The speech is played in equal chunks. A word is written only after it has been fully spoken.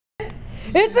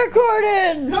It's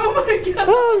recording! Oh my god!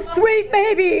 Oh, sweet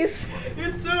babies!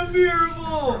 It's a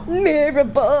miracle!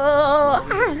 Miracle!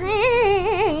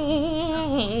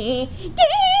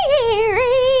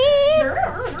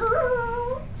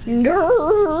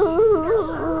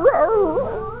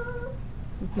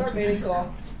 Start mating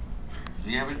call. Do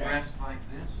you ever dress like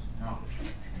this? No.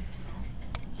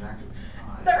 Exactly.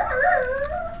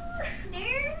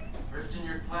 First in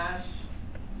your class,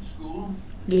 school?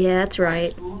 Yeah, that's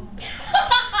right. School?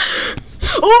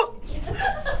 Oh!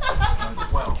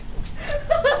 12.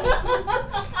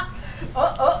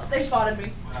 Oh, they spotted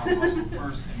me.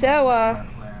 So,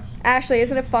 Ashley,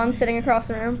 isn't it fun sitting across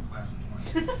the room?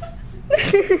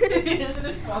 Isn't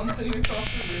it fun sitting across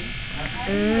the room?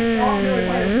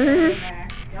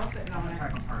 Y'all sitting on it.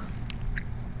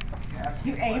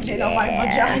 You aimed it on my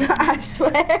vagina, I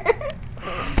swear.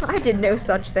 I did no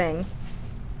such thing.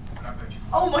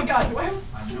 Oh my god, do I have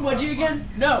wedgie again?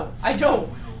 No, I don't.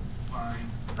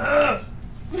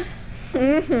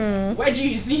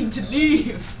 Wedgies need to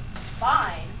leave.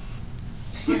 Fine.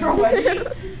 You're a wedgie?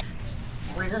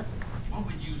 What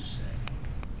would you say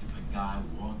if a guy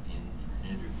walked in for an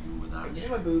interview without Get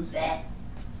my boobs. and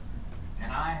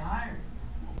I hired him?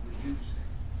 What would you say?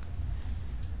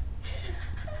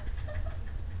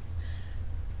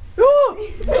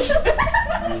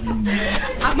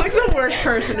 I'm like the worst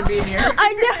person to be in here.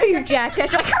 I know you, Jack.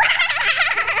 That's like,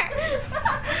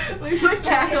 Leave my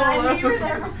cackle alone. You were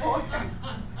there before.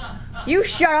 you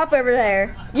shut up over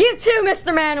there. You too,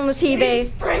 Mr. Man on the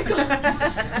TV.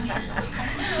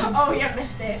 Oh, yeah,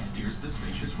 missed it.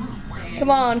 Come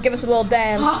on, give us a little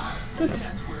dance.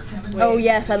 Oh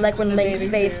yes, I like when Lane's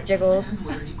face jiggles.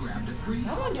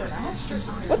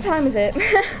 What time is it?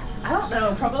 I don't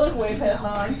know, probably like way past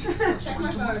 9. Check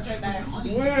my phone, it's right there.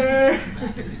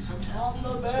 On the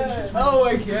bed. Oh,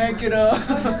 I can't get up.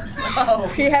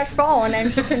 Oh. She has fallen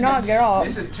and she cannot get off.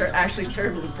 This is Ashley's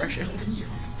terrible impression.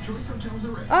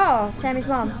 Oh, Tammy's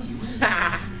mom.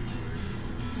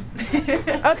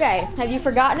 Okay, have you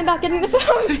forgotten about getting the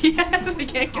phone? Yes, I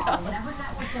can't get up.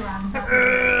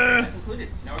 That's included.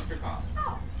 No extra cost.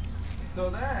 So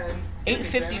then,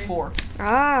 8:54.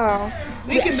 Oh.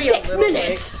 We can be 6 a little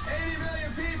minutes.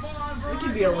 We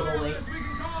can be a little late.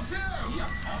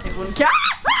 It wouldn't count.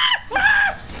 What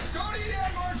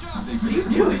are you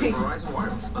doing?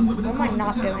 What am I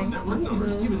not doing?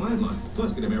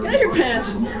 Get your pants.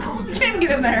 You can't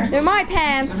get in there. They're my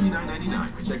pants.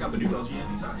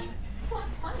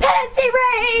 Panty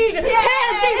raid!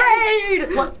 Panty raid!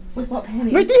 What? With what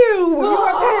panties? With you! With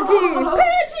your panties!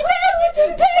 Panty,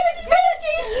 panties,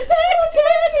 panties, panties,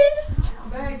 panties!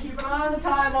 Man, keep an eye on the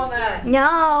time on that.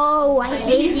 No, I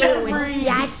hate you.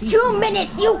 It's 2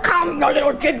 minutes. You calm your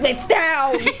little jiglets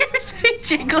down. You say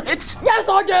jiglets? Yes,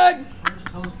 I did.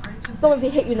 Don't let me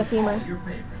hit you in the femur.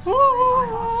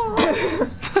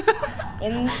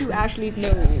 Into Ashley's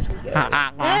nose. We go.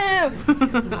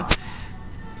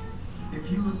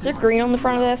 Is it green on the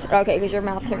front of this? Okay, because your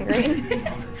mouth turned green.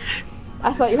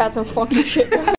 I thought you had some funky shit going on.